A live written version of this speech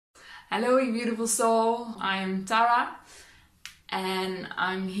Hello, you beautiful soul. I'm Tara and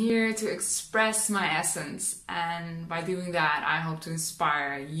I'm here to express my essence, and by doing that I hope to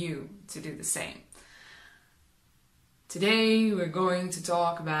inspire you to do the same. Today we're going to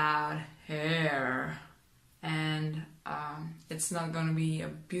talk about hair, and it's not going to be a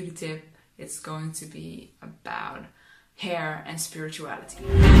beauty tip, it's going to be about hair and spirituality.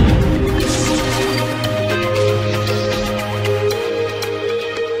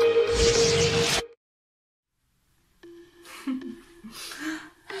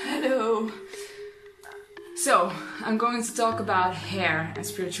 Hello! So, I'm going to talk about hair and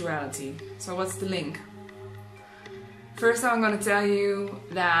spirituality. So what's the link? First I'm going to tell you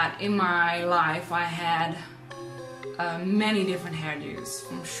that in my life I had many different hairdos,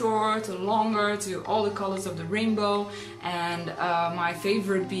 from short to longer to all the colors of the rainbow, and my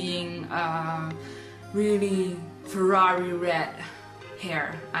favorite being really Ferrari red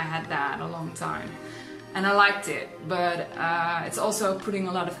hair. I had that a long time and I liked it, but it's also putting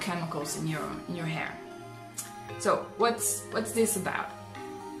a lot of chemicals in your hair. So what's this about?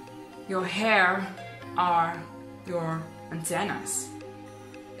 Your hair are your antennas.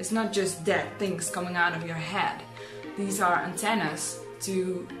 It's not just dead things coming out of your head. These are antennas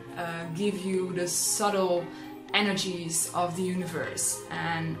to give you the subtle energies of the universe.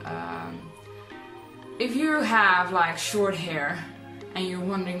 And if you have like short hair and you're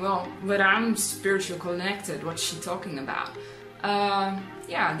wondering, well, but I'm spiritually connected, what's she talking about?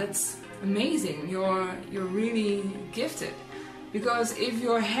 Yeah, that's amazing. You're really gifted, because if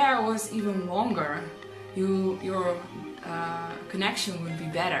your hair was even longer, your connection would be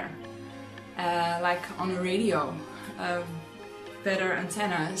better. Like on a radio, better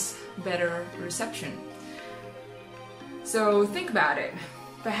antennas, better reception. So think about it.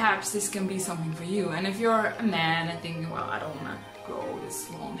 Perhaps this can be something for you. And if you're a man and thinking, well, I don't want to grow this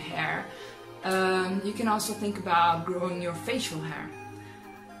long hair, you can also think about growing your facial hair.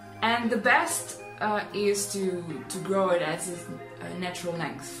 And the best is to grow it at its natural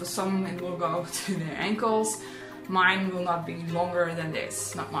length. For some it will go to their ankles. Mine will not be longer than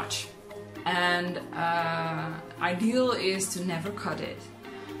this, not much. And ideal is to never cut it,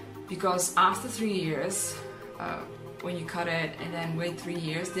 because after 3 years, when you cut it and then wait 3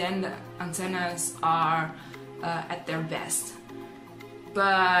 years, then the antennas are at their best.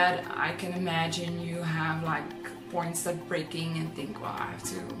 But I can imagine you have like points that breaking and think, well, I have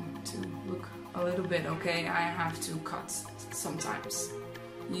to look a little bit okay, I have to cut sometimes.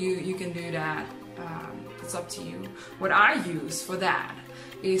 You can do that, it's up to you. What I use for that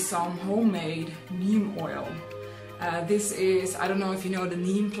is some homemade neem oil. This is, I don't know if you know the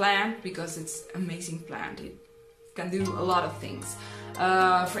neem plant, because it's an amazing plant. It can do a lot of things.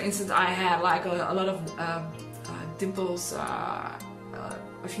 For instance, I had like a lot of dimples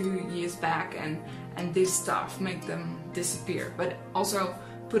a few years back, and this stuff make them disappear. But also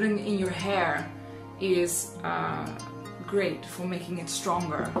putting in your hair is great for making it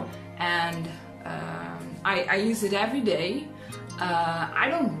stronger, and I use it every day. I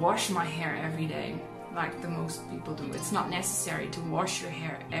don't wash my hair every day like the most people do. It's not necessary to wash your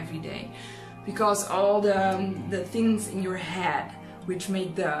hair every day, because all the things in your head which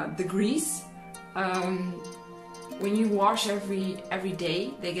make the grease, when you wash every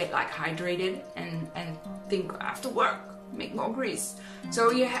day, they get like hydrated and think, after work, make more grease.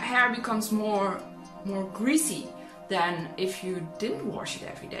 So your hair becomes more greasy than if you didn't wash it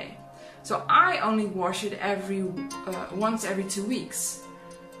every day. So I only wash it once every 2 weeks.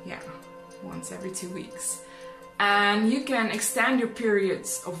 Yeah, once every 2 weeks. And you can extend your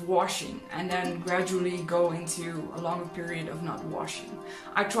periods of washing and then gradually go into a longer period of not washing.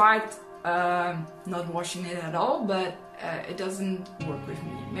 I tried not washing it at all, but it doesn't work with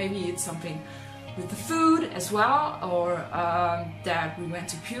me. Maybe it's something with the food as well, or that we went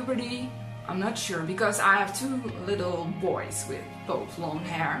to puberty. I'm not sure, because I have 2 little boys with both long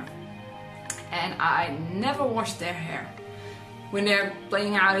hair, and I never wash their hair. When they're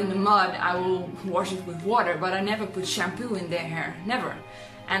playing out in the mud, I will wash it with water, but I never put shampoo in their hair, never.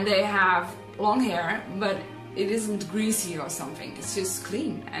 And they have long hair, but it isn't greasy or something, it's just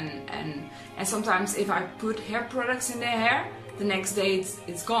clean. And sometimes if I put hair products in their hair, the next day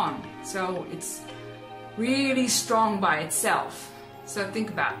it's gone. So it's really strong by itself. So think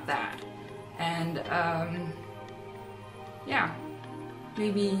about that. And yeah,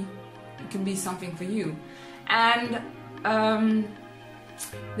 maybe it can be something for you. And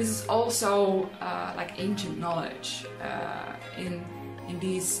this is also like ancient knowledge. In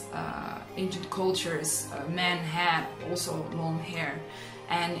these ancient cultures, men had also long hair,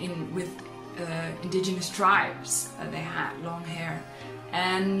 and with indigenous tribes they had long hair,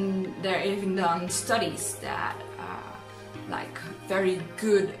 And they're even done studies that like very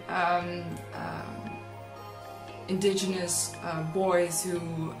good indigenous boys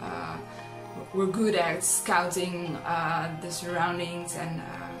who were good at scouting the surroundings and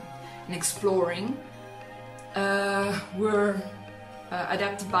exploring were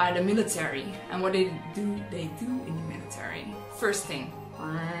adapted by the military. And what they do in the military, first thing,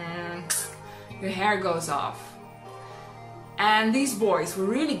 your hair goes off. And these boys were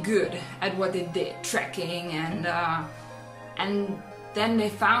really good at what they did, trekking, and then they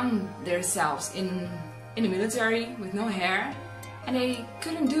found themselves in the military with no hair, and they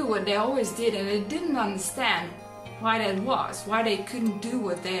couldn't do what they always did, and they didn't understand why that was, why they couldn't do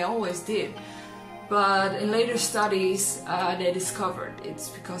what they always did. But in later studies, they discovered it's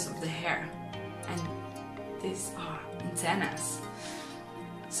because of the hair, and these are antennas.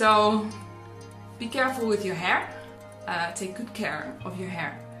 So be careful with your hair. Take good care of your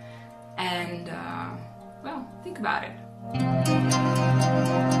hair, and well, think about it.